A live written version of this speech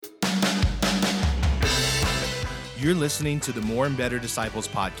You're listening to the More and Better Disciples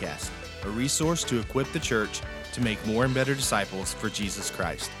podcast, a resource to equip the church to make more and better disciples for Jesus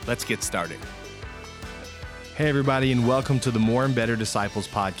Christ. Let's get started. Hey, everybody, and welcome to the More and Better Disciples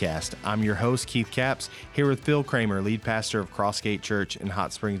podcast. I'm your host, Keith Capps, here with Phil Kramer, lead pastor of Crossgate Church in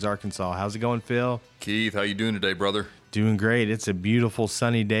Hot Springs, Arkansas. How's it going, Phil? Keith, how you doing today, brother? Doing great. It's a beautiful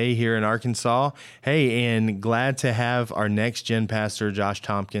sunny day here in Arkansas. Hey, and glad to have our next gen pastor, Josh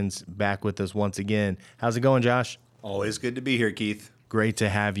Tompkins, back with us once again. How's it going, Josh? Always good to be here, Keith. Great to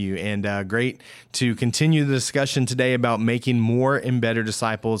have you, and great to continue the discussion today about making more and better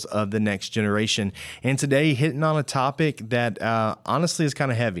disciples of the next generation. And today, hitting on a topic that honestly is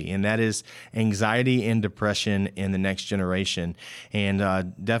kind of heavy, and that is anxiety and depression in the next generation. And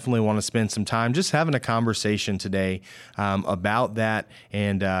definitely want to spend some time just having a conversation today about that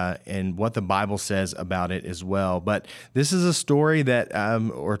and what the Bible says about it as well. But this is a story that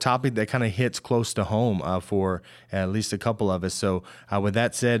or topic that kind of hits close to home for at least a couple of us. So with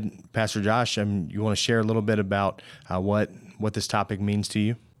that said, Pastor Josh, you want to share a little bit about what this topic means to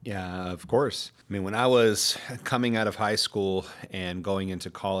you? Yeah, of course. I mean, when I was coming out of high school and going into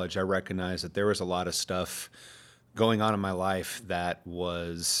college, I recognized that there was a lot of stuff going on in my life that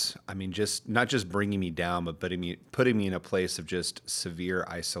was, just not just bringing me down, but putting me in a place of just severe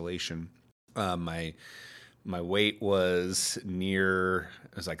isolation. My weight was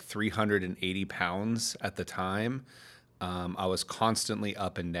like 380 pounds at the time. I was constantly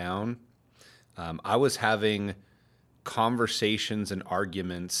up and down. I was having conversations and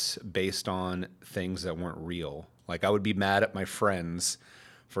arguments based on things that weren't real. Like I would be mad at my friends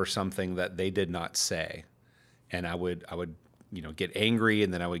for something that they did not say. And I would get angry,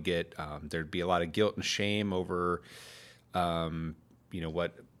 and then I would get, there'd be a lot of guilt and shame over,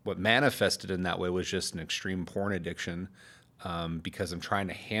 what manifested in that way was just an extreme porn addiction, because I'm trying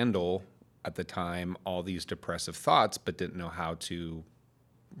to handle at the time all these depressive thoughts, but didn't know how to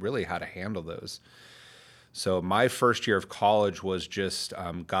handle those. So my first year of college was just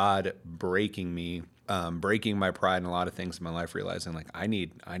God breaking me, breaking my pride in a lot of things in my life, realizing like I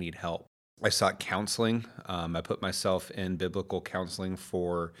need help. I sought counseling. I put myself in biblical counseling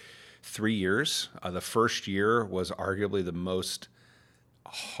for 3 years. The first year was arguably the most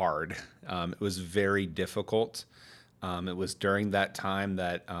hard. It was very difficult. It was during that time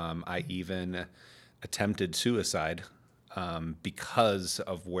that I even attempted suicide because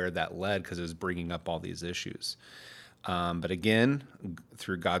of where that led, because it was bringing up all these issues. But again,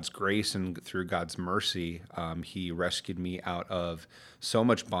 through God's grace and through God's mercy, He rescued me out of so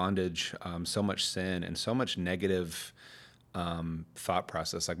much bondage, so much sin, and so much negative thought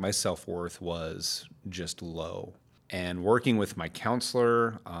process. Like my self-worth was just low. And working with my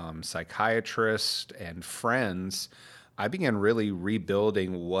counselor, psychiatrist, and friends, I began really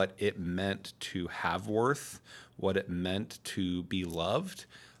rebuilding what it meant to have worth, what it meant to be loved.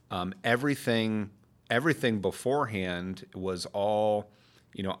 Everything beforehand was all,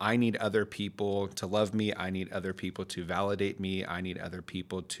 I need other people to love me. I need other people to validate me. I need other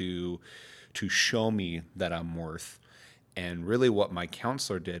people to show me that I'm worth. And really what my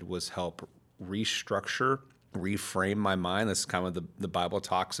counselor did was help reframe my mind. This is kind of what the Bible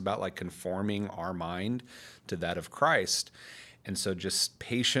talks about, like conforming our mind to that of Christ. And so just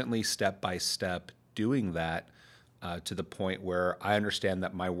patiently, step by step, doing that to the point where I understand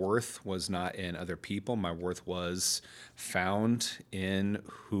that my worth was not in other people. My worth was found in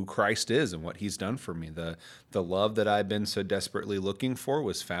who Christ is and what He's done for me. The love that I've been so desperately looking for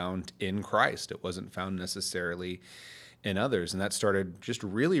was found in Christ. It wasn't found necessarily in others. And that started just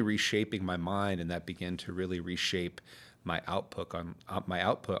really reshaping my mind, and that began to really reshape my output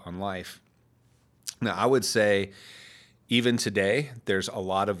on life. Now, I would say even today, there's a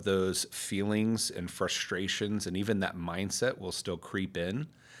lot of those feelings and frustrations, and even that mindset will still creep in.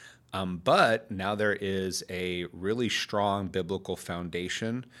 But now there is a really strong biblical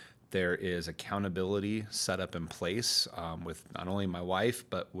foundation. There is accountability set up in place with not only my wife,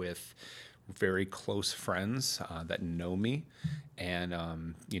 but with very close friends that know me. And,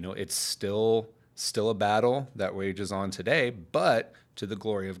 it's still a battle that wages on today, but to the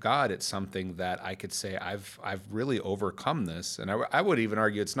glory of God, it's something that I could say I've really overcome this. And I would even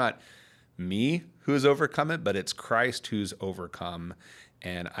argue it's not me who's overcome it, but it's Christ who's overcome,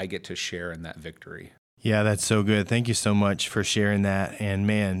 and I get to share in that victory. Yeah, that's so good. Thank you so much for sharing that. And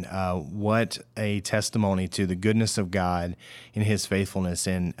man, what a testimony to the goodness of God and His faithfulness.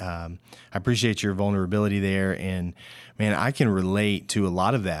 And I appreciate your vulnerability there. And man, I can relate to a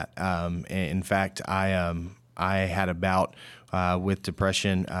lot of that. In fact, I had a bout with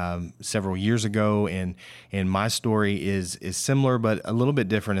depression several years ago, and my story is similar, but a little bit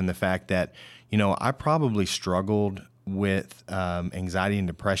different in the fact that, I probably struggled with anxiety and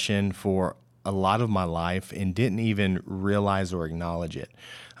depression for a lot of my life and didn't even realize or acknowledge it.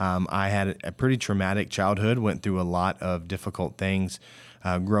 I had a pretty traumatic childhood, went through a lot of difficult things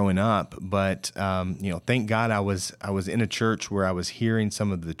growing up, but thank God I was in a church where I was hearing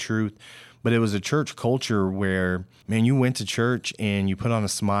some of the truth. But it was a church culture where, man, you went to church and you put on a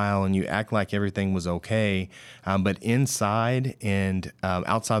smile and you act like everything was okay. But inside and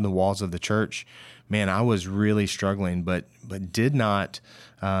outside the walls of the church, man, I was really struggling, but did not,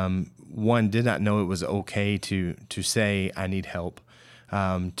 did not know it was okay to say I need help.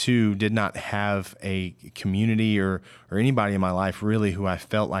 Two, did not have a community or anybody in my life really who I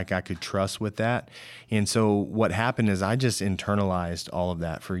felt like I could trust with that. And so what happened is I just internalized all of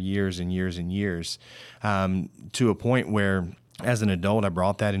that for years and years and years, to a point where as an adult, I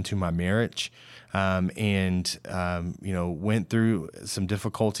brought that into my marriage. Went through some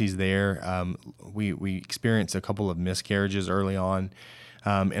difficulties there. We experienced a couple of miscarriages early on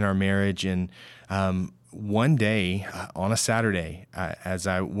in our marriage, and one day on a Saturday, as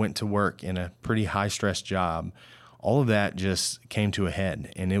I went to work in a pretty high stress job, all of that just came to a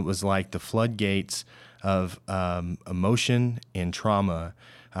head, and it was like the floodgates of emotion and trauma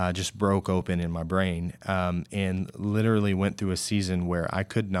just broke open in my brain, and literally went through a season where I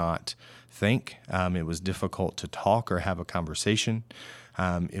could not think. It was difficult to talk or have a conversation.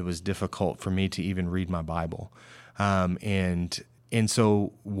 It was difficult for me to even read my Bible. And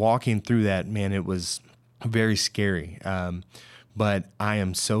so walking through that, man, it was very scary. But I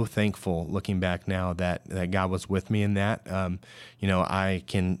am so thankful looking back now that God was with me in that. I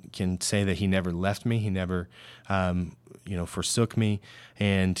can say that He never left me. He never, forsook me.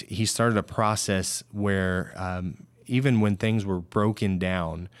 And He started a process where even when things were broken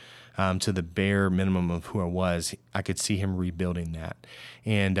down to the bare minimum of who I was, I could see Him rebuilding that.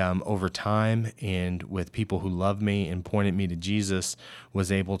 And over time, and with people who loved me and pointed me to Jesus,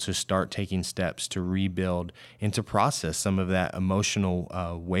 was able to start taking steps to rebuild and to process some of that emotional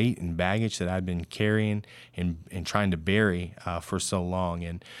weight and baggage that I'd been carrying and trying to bury for so long.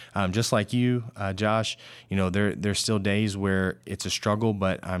 And just like you, Josh, there's still days where it's a struggle,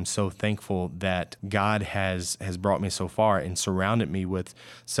 but I'm so thankful that God has brought me so far and surrounded me with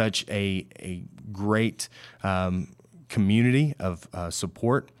such a great community of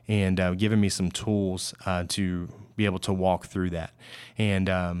support, and given me some tools to be able to walk through that.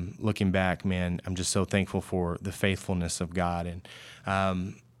 And looking back, man, I'm just so thankful for the faithfulness of God.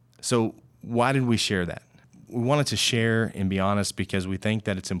 And so why did we share that? We wanted to share and be honest because we think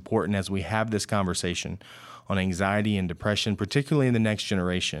that it's important as we have this conversation on anxiety and depression, particularly in the next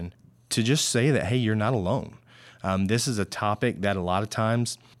generation, to just say that, hey, you're not alone. This is a topic that a lot of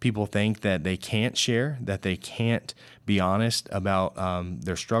times people think that they can't share, that they can't be honest about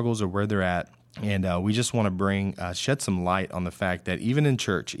their struggles or where they're at. And we just want to shed some light on the fact that even in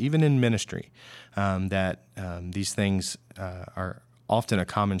church, even in ministry, that these things are often a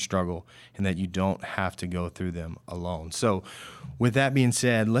common struggle and that you don't have to go through them alone. So with that being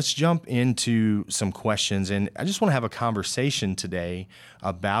said, let's jump into some questions. And I just want to have a conversation today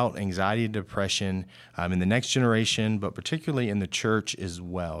about anxiety and depression in the next generation, but particularly in the church as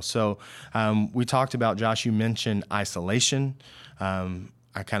well. So we talked about, Josh, you mentioned isolation.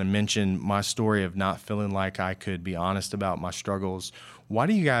 I kind of mentioned my story of not feeling like I could be honest about my struggles. Why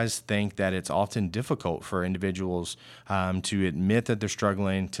do you guys think that it's often difficult for individuals to admit that they're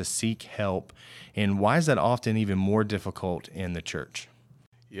struggling, to seek help? And why is that often even more difficult in the church?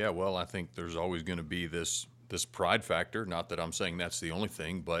 Yeah, well, I think there's always going to be this pride factor. Not that I'm saying that's the only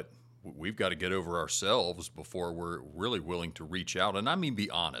thing, but we've got to get over ourselves before we're really willing to reach out. And I mean, be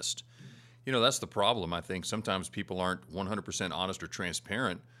honest. That's the problem. I think sometimes people aren't 100% honest or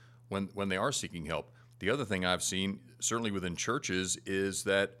transparent when they are seeking help. The other thing I've seen, certainly within churches, is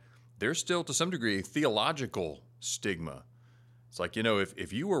that there's still, to some degree, a theological stigma. It's like,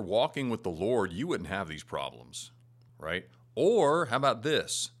 if you were walking with the Lord, you wouldn't have these problems, right? Or how about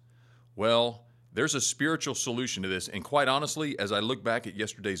this? Well, there's a spiritual solution to this. And quite honestly, as I look back at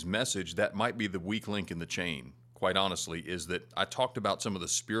yesterday's message, that might be the weak link in the chain. Quite honestly, is that I talked about some of the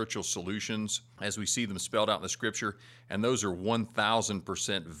spiritual solutions as we see them spelled out in the Scripture, and those are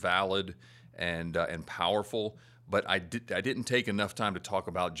 1,000% valid and powerful. But I didn't take enough time to talk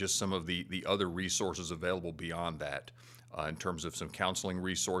about just some of the other resources available beyond that, in terms of some counseling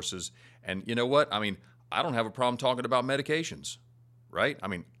resources. And you know what? I mean, I don't have a problem talking about medications, right? I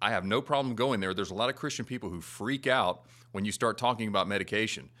mean, I have no problem going there. There's a lot of Christian people who freak out when you start talking about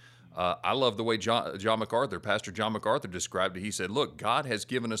medication. I love the way Pastor John MacArthur described it. He said, look, God has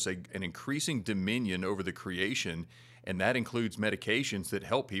given us an increasing dominion over the creation, and that includes medications that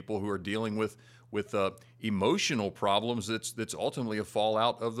help people who are dealing with emotional problems that's ultimately a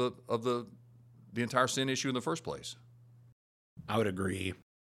fallout of the entire sin issue in the first place. I would agree.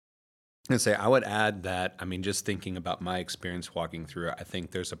 And say, I would add that, I mean, just thinking about my experience walking through it, I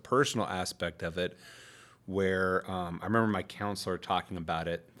think there's a personal aspect of it where I remember my counselor talking about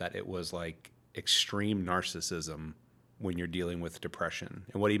it, that it was like extreme narcissism when you're dealing with depression.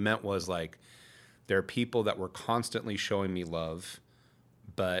 And what he meant was like, there are people that were constantly showing me love,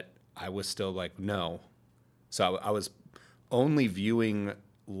 but I was still like, no. So I was only viewing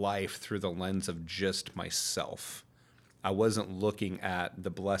life through the lens of just myself. I wasn't looking at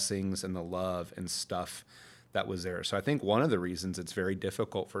the blessings and the love and stuff that was there. So I think one of the reasons it's very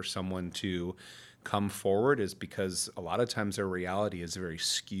difficult for someone to come forward is because a lot of times their reality is very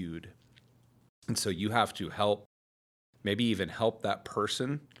skewed. And so you have to help, maybe even help that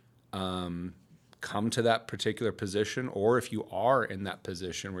person come to that particular position. Or if you are in that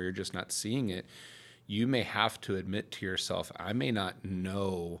position where you're just not seeing it, you may have to admit to yourself, I may not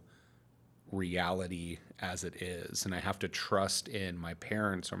know reality as it is, and I have to trust in my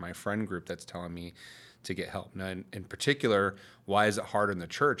parents or my friend group that's telling me to get help. Now, in particular, why is it hard in the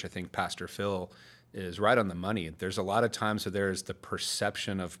church? I think Pastor Phil is right on the money. There's a lot of times where there's the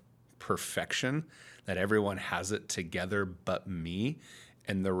perception of perfection, that everyone has it together but me.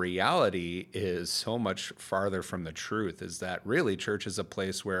 And the reality is so much farther from the truth, is that really church is a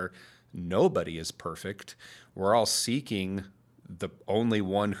place where nobody is perfect. We're all seeking the only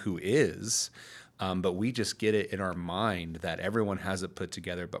one who is, but we just get it in our mind that everyone has it put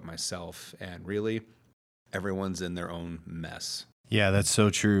together but myself, and really everyone's in their own mess. Yeah, that's so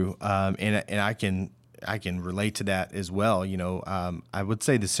true, and I can relate to that as well. You know, I would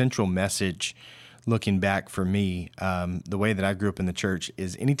say the central message, looking back for me, the way that I grew up in the church,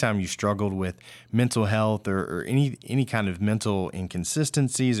 is anytime you struggled with mental health or any kind of mental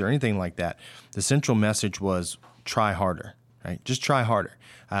inconsistencies or anything like that, the central message was try harder. Right? Just try harder.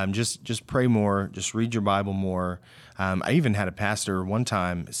 Just pray more. Just read your Bible more. I even had a pastor one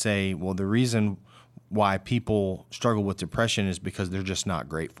time say, well, the reason why people struggle with depression is because they're just not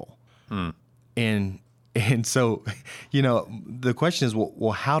grateful. And so, you know, the question is,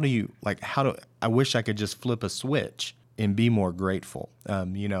 well, I wish I could just flip a switch and be more grateful,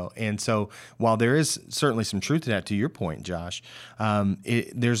 you know. And so while there is certainly some truth to that, to your point, Josh,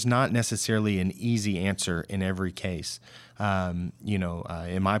 there's not necessarily an easy answer in every case. You know,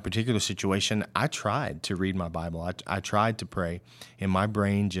 in my particular situation, I tried to read my Bible. I tried to pray, and my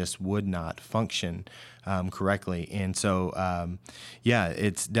brain just would not function correctly. And so, yeah,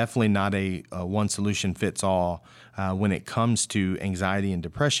 it's definitely not a one solution fits all when it comes to anxiety and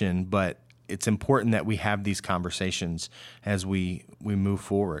depression, but it's important that we have these conversations as we move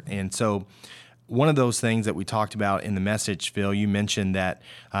forward. And so one of those things that we talked about in the message, Phil, you mentioned that,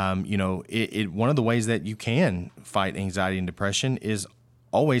 you know, one of the ways that you can fight anxiety and depression is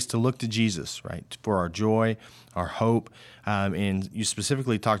always to look to Jesus, right, for our joy, our hope. And you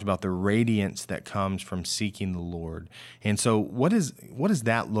specifically talked about the radiance that comes from seeking the Lord. And so what does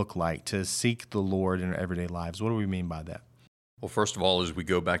that look like, to seek the Lord in our everyday lives? What do we mean by that? Well, first of all, as we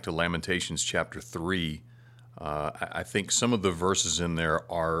go back to Lamentations chapter 3, I think some of the verses in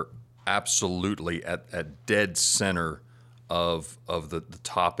there are absolutely at dead center of the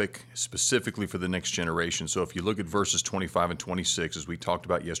topic, specifically for the next generation. So if you look at verses 25 and 26, as we talked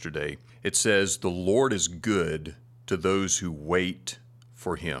about yesterday, it says, "The Lord is good to those who wait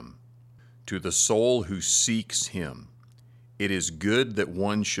for him, to the soul who seeks him. It is good that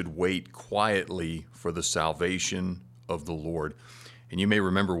one should wait quietly for the salvation of the Lord." And you may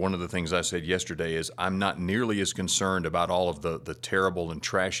remember one of the things I said yesterday is I'm not nearly as concerned about all of the terrible and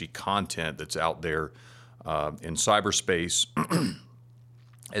trashy content that's out there in cyberspace,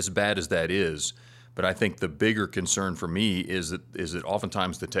 as bad as that is. But I think the bigger concern for me is that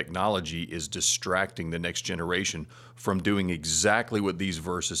oftentimes the technology is distracting the next generation from doing exactly what these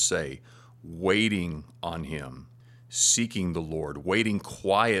verses say: waiting on him, seeking the Lord, waiting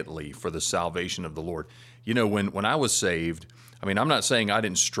quietly for the salvation of the Lord. You know, when I was saved, I mean, I'm not saying I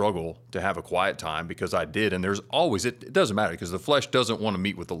didn't struggle to have a quiet time, because I did. And there's always, it doesn't matter, because the flesh doesn't want to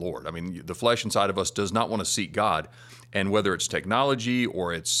meet with the Lord. I mean, the flesh inside of us does not want to seek God. And whether it's technology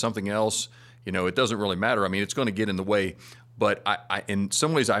or it's something else, you know, it doesn't really matter. I mean, it's going to get in the way. But I in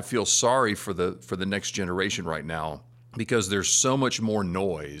some ways, I feel sorry for the next generation right now, because there's so much more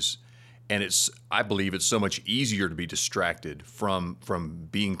noise. And I believe it's so much easier to be distracted from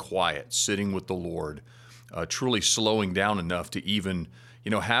being quiet, sitting with the Lord, truly slowing down enough to even,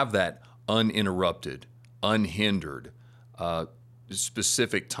 have that uninterrupted, unhindered,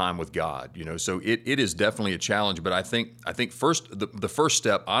 specific time with God. So it is definitely a challenge. But I think first the first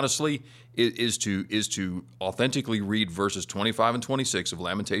step, honestly, is to authentically read verses 25 and 26 of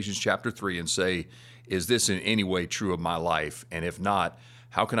Lamentations chapter 3 and say, is this in any way true of my life? And if not,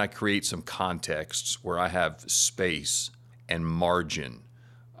 how can I create some contexts where I have space and margin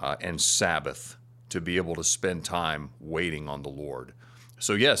and Sabbath to be able to spend time waiting on the Lord?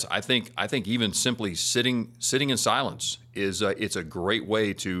 So yes, I think even simply sitting in silence is it's a great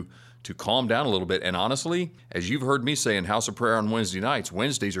way to calm down a little bit. And honestly, as you've heard me say in House of Prayer on Wednesday nights,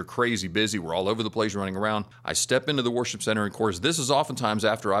 Wednesdays are crazy busy. We're all over the place running around. I step into the worship center, and of course, this is oftentimes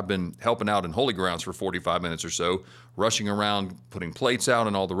after I've been helping out in Holy Grounds for 45 minutes or so, rushing around, putting plates out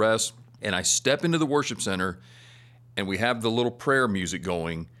and all the rest. And I step into the worship center, and we have the little prayer music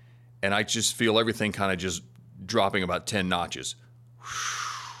going, and I just feel everything kind of just dropping about 10 notches.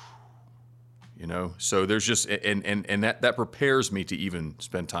 So there's just, and that prepares me to even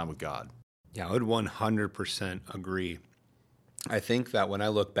spend time with God. Yeah, I would 100% agree. I think that when I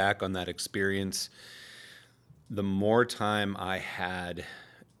look back on that experience, the more time I had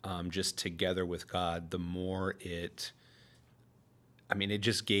just together with God, the more it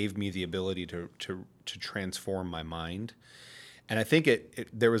just gave me the ability to transform my mind. And I think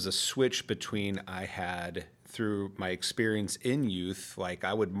there was a switch between I had through my experience in youth, like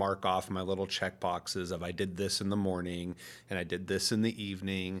I would mark off my little check boxes of I did this in the morning and I did this in the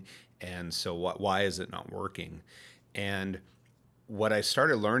evening. And so why is it not working? And what I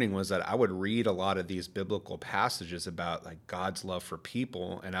started learning was that I would read a lot of these biblical passages about like God's love for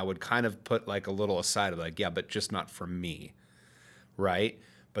people. And I would kind of put like a little aside of like, yeah, but just not for me. Right.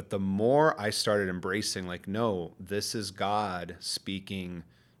 But the more I started embracing like, no, this is God speaking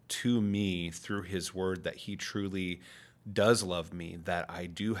to me through his word, that he truly does love me, that I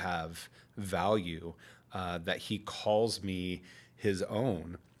do have value, that he calls me his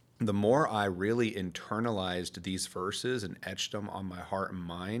own. The more I really internalized these verses and etched them on my heart and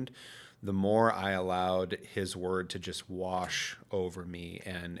mind, the more I allowed his word to just wash over me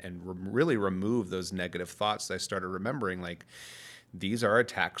and really remove those negative thoughts that I started remembering, like, these are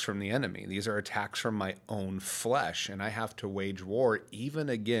attacks from the enemy. These are attacks from my own flesh, and I have to wage war even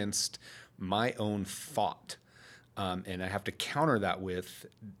against my own thought. And I have to counter that with,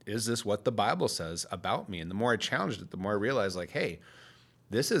 is this what the Bible says about me? And the more I challenged it, the more I realized, like, hey,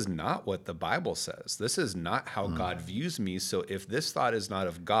 this is not what the Bible says. This is not how God views me. So if this thought is not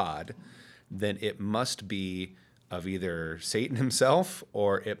of God, then it must be of either Satan himself,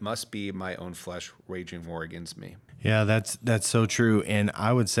 or it must be my own flesh waging war against me. Yeah, that's so true. And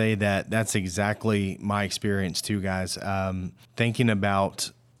I would say that that's exactly my experience too, guys. Thinking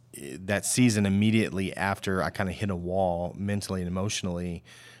about that season immediately after I kind of hit a wall mentally and emotionally,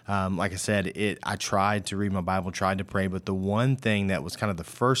 like I said, I tried to read my Bible, tried to pray, but the one thing that was kind of the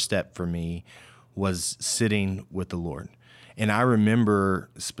first step for me was sitting with the Lord. And I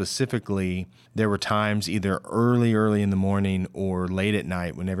remember specifically there were times either early in the morning or late at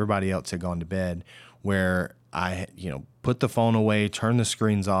night when everybody else had gone to bed where I, put the phone away, turn the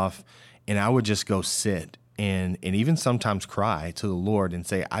screens off, and I would just go sit and even sometimes cry to the Lord and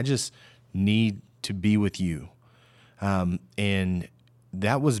say, I just need to be with you. And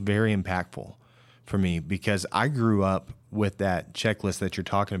that was very impactful for me because I grew up with that checklist that you're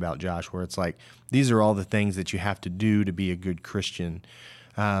talking about, Josh, where it's like, these are all the things that you have to do to be a good Christian.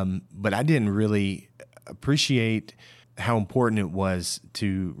 But I didn't really appreciate how important it was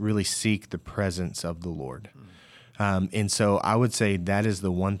to really seek the presence of the Lord. And so I would say that is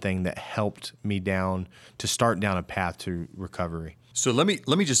the one thing that helped me start down a path to recovery. So let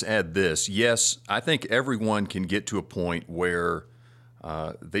me just add this. Yes, I think everyone can get to a point where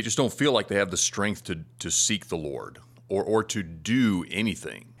they just don't feel like they have the strength to seek the Lord or to do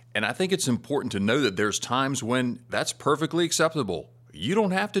anything. And I think it's important to know that there's times when that's perfectly acceptable. You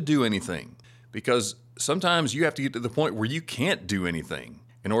don't have to do anything because sometimes you have to get to the point where you can't do anything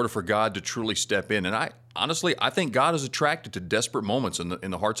in order for God to truly step in. And I think God is attracted to desperate moments in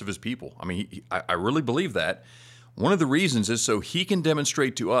the hearts of his people. I mean, I really believe that. One of the reasons is so he can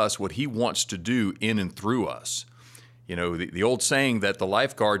demonstrate to us what he wants to do in and through us. The old saying that the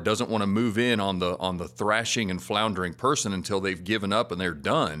lifeguard doesn't want to move in on the thrashing and floundering person until they've given up and they're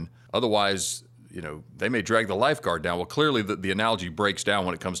done. Otherwise, they may drag the lifeguard down. Well, clearly the analogy breaks down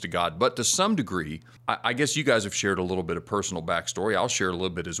when it comes to God. But to some degree, I guess you guys have shared a little bit of personal backstory. I'll share a little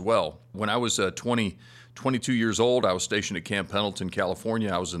bit as well. When I was 22 years old, I was stationed at Camp Pendleton,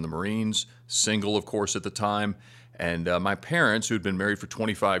 California. I was in the Marines, single, of course, at the time. And my parents, who had been married for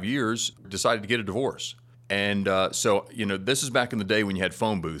 25 years, decided to get a divorce. And so, this is back in the day when you had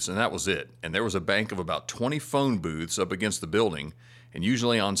phone booths, and that was it. And there was a bank of about 20 phone booths up against the building. And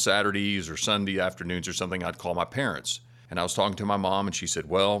usually on Saturdays or Sunday afternoons or something, I'd call my parents. And I was talking to my mom, and she said,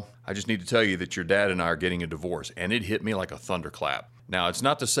 well, I just need to tell you that your dad and I are getting a divorce. And it hit me like a thunderclap. Now, it's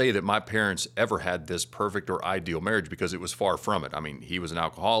not to say that my parents ever had this perfect or ideal marriage, because it was far from it. I mean, he was an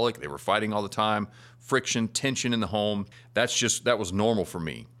alcoholic. They were fighting all the time, friction, tension in the home. That was normal for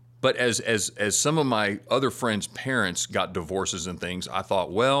me. But as some of my other friends' parents got divorces and things, I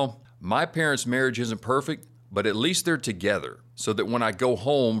thought, well, my parents' marriage isn't perfect, but at least they're together. So that when I go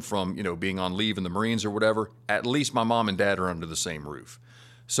home from, being on leave in the Marines or whatever, at least my mom and dad are under the same roof.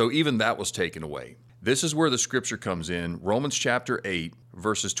 So even that was taken away. This is where the scripture comes in, Romans chapter 8,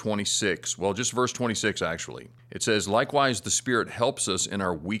 verses 26. Well, just verse 26, actually. It says, likewise, the Spirit helps us in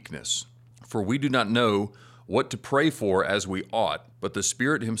our weakness, for we do not know what to pray for as we ought, but the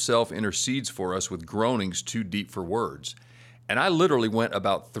Spirit himself intercedes for us with groanings too deep for words. And I literally went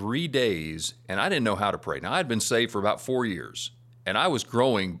about 3 days, and I didn't know how to pray. Now, I'd been saved for about 4 years, and I was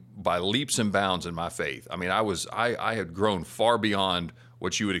growing by leaps and bounds in my faith. I mean, I had grown far beyond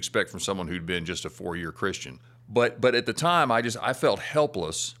what you would expect from someone who'd been just a 4-year Christian. But at the time, I felt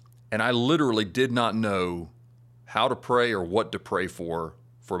helpless, and I literally did not know how to pray or what to pray for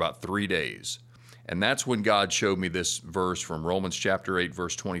about 3 days. And that's when God showed me this verse from Romans chapter 8,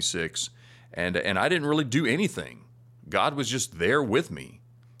 verse 26. And I didn't really do anything. God was just there with me.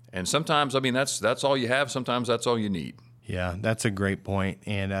 And sometimes, that's all you have. Sometimes that's all you need. Yeah, that's a great point.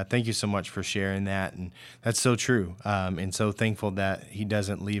 And thank you so much for sharing that. And that's so true. And so thankful that he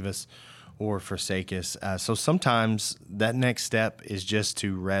doesn't leave us or forsake us. So sometimes that next step is just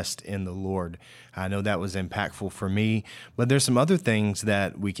to rest in the Lord. I know that was impactful for me, but there's some other things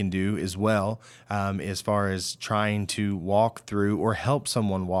that we can do as well, as far as trying to walk through or help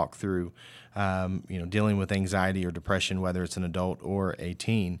someone walk through dealing with anxiety or depression, whether it's an adult or a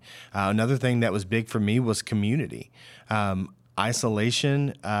teen. Another thing that was big for me was community.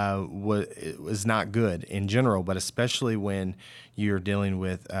 Isolation was not good in general, but especially when you're dealing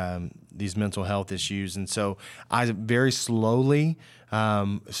with these mental health issues. And so I very slowly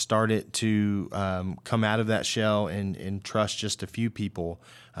started to come out of that shell and trust just a few people,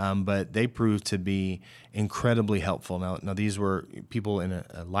 but they proved to be incredibly helpful. Now these were people in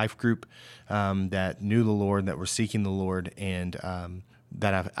a life group that knew the Lord, that were seeking the Lord, and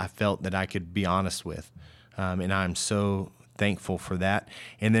that I felt that I could be honest with. And I'm so thankful for that.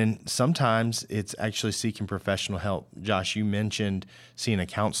 And then sometimes it's actually seeking professional help. Josh, you mentioned seeing a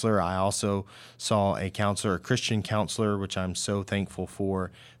counselor. I also saw a counselor, a Christian counselor, which I'm so thankful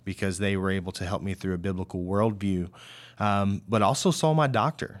for, because they were able to help me through a biblical worldview. But also saw my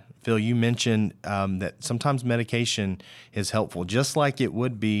doctor. Phil, you mentioned that sometimes medication is helpful, just like it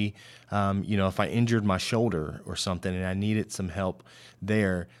would be, if I injured my shoulder or something and I needed some help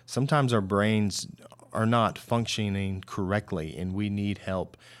there. Sometimes our brains are not functioning correctly, and we need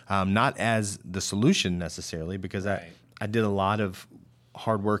help, not as the solution necessarily, because right. I did a lot of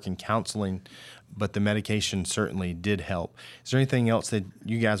hard work in counseling, but the medication certainly did help. Is there anything else that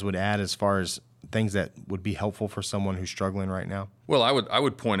you guys would add as far as things that would be helpful for someone who's struggling right now? Well, I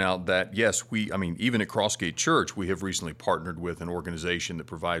would point out that, yes, even at Crossgate Church, we have recently partnered with an organization that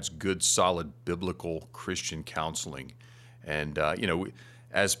provides good, solid, biblical Christian counseling. And,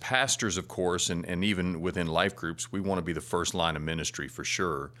 as pastors, of course, and even within life groups, we want to be the first line of ministry for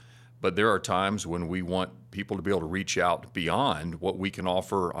sure. But there are times when we want people to be able to reach out beyond what we can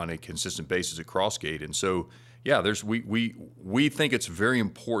offer on a consistent basis at Crossgate. And so, yeah, we think it's very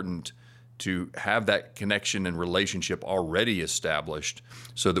important to have that connection and relationship already established,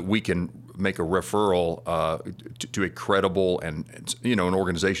 so that we can make a referral to a credible and an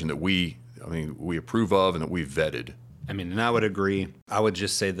organization that we approve of and that we've vetted. And I would agree. I would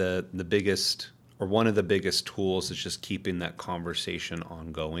just say the biggest, or one of the biggest tools, is just keeping that conversation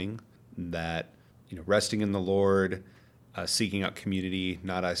ongoing, that, resting in the Lord, seeking out community,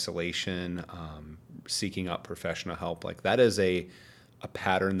 not isolation, seeking out professional help. Like, that is a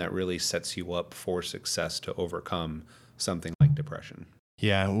pattern that really sets you up for success to overcome something like depression.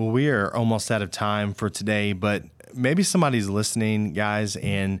 Yeah, well, we are almost out of time for today, but maybe somebody's listening, guys,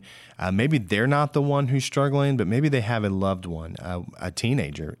 and maybe they're not the one who's struggling, but maybe they have a loved one, a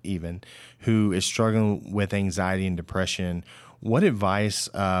teenager even, who is struggling with anxiety and depression. What advice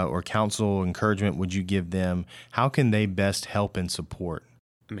or counsel, encouragement would you give them? How can they best help and support?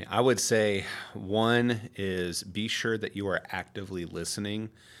 I would say one is be sure that you are actively listening.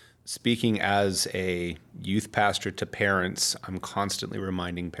 Speaking as a youth pastor to parents, I'm constantly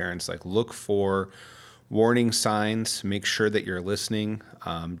reminding parents, look for warning signs, make sure that you're listening.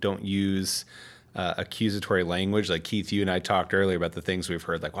 Don't use accusatory language. Like Keith, you and I talked earlier about the things we've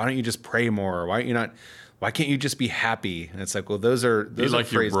heard. Like, why don't you just pray more? Why can't you just be happy? And it's like, well, those are like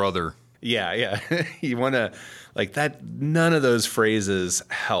phrases. your brother. Yeah. You want to like that. None of those phrases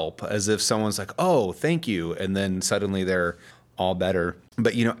help, as if someone's like, oh, thank you. And then suddenly they're all better.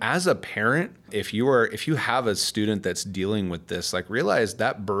 But, as a parent, if you have a student that's dealing with this, like realize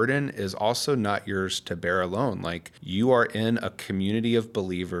that burden is also not yours to bear alone. Like you are in a community of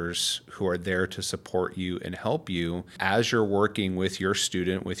believers who are there to support you and help you as you're working with your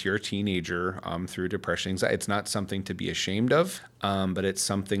student, with your teenager through depression, anxiety. It's not something to be ashamed of, but it's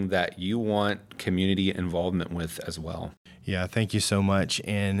something that you want community involvement with as well. Yeah, thank you so much.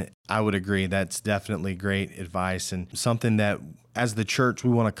 And I would agree. That's definitely great advice and something that as the church, we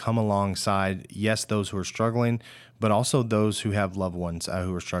want to come alongside, yes, those who are struggling, but also those who have loved ones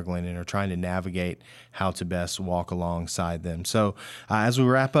who are struggling and are trying to navigate how to best walk alongside them. So as we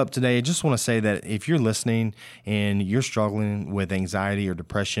wrap up today, I just want to say that if you're listening and you're struggling with anxiety or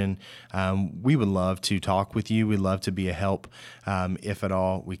depression, we would love to talk with you. We'd love to be a help. If at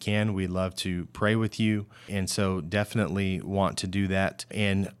all we can, we'd love to pray with you. And so definitely want to do that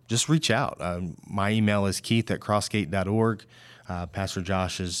and just reach out. My email is keith@crossgate.org. Pastor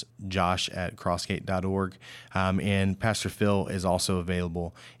Josh is josh@crossgate.org. And Pastor Phil is also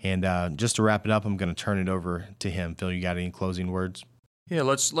available. And just to wrap it up, I'm going to turn it over to him. Phil, you got any closing words? Yeah,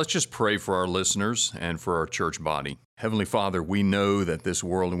 let's just pray for our listeners and for our church body. Heavenly Father, we know that this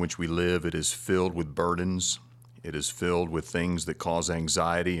world in which we live, it is filled with burdens. It is filled with things that cause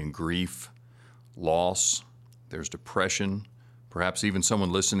anxiety and grief, loss. There's depression. Perhaps even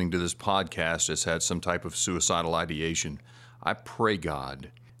someone listening to this podcast has had some type of suicidal ideation. I pray,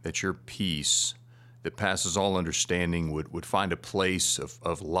 God, that your peace that passes all understanding would find a place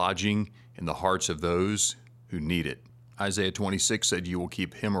of lodging in the hearts of those who need it. Isaiah 26 said you will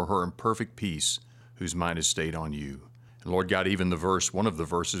keep him or her in perfect peace whose mind is stayed on you. And Lord God, even one of the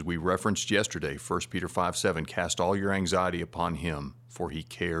verses we referenced yesterday, 1 Peter 5:7, cast all your anxiety upon him, for he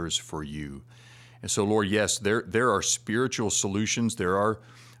cares for you. And so, Lord, yes, there are spiritual solutions. There are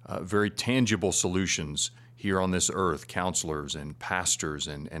very tangible solutions here on this earth, counselors and pastors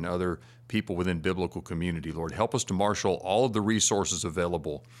and other people within biblical community. Lord, help us to marshal all of the resources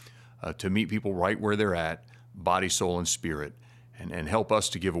available to meet people right where they're at, body, soul, and spirit, and help us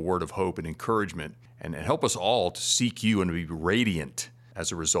to give a word of hope and encouragement, and help us all to seek you and to be radiant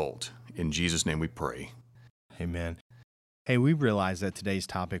as a result. In Jesus' name we pray. Amen. Hey, we realize that today's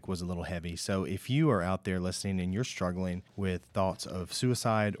topic was a little heavy, so if you are out there listening and you're struggling with thoughts of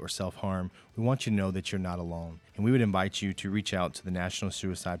suicide or self-harm, we want you to know that you're not alone. And we would invite you to reach out to the National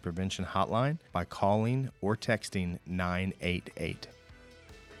Suicide Prevention Hotline by calling or texting 988.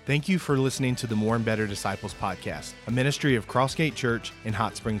 Thank you for listening to the More and Better Disciples podcast, a ministry of Crossgate Church in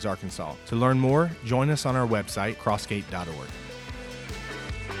Hot Springs, Arkansas. To learn more, join us on our website, crossgate.org.